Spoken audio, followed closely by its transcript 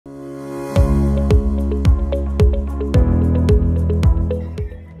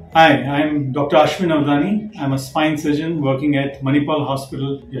Hi, I'm Dr. Ashwin Avadhani. I'm a spine surgeon working at Manipal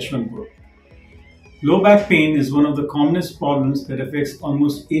Hospital Yeshwantpur. Low back pain is one of the commonest problems that affects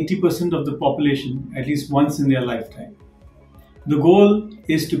almost 80% of the population at least once in their lifetime. The goal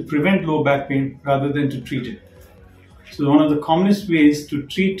is to prevent low back pain rather than to treat it. So one of the commonest ways to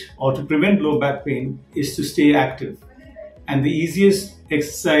treat or to prevent low back pain is to stay active. And the easiest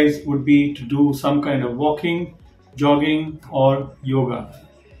exercise would be to do some kind of walking, jogging, or yoga.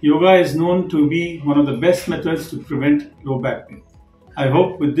 Yoga is known to be one of the best methods to prevent low back pain. I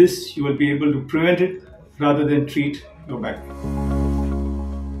hope with this you will be able to prevent it rather than treat low back pain.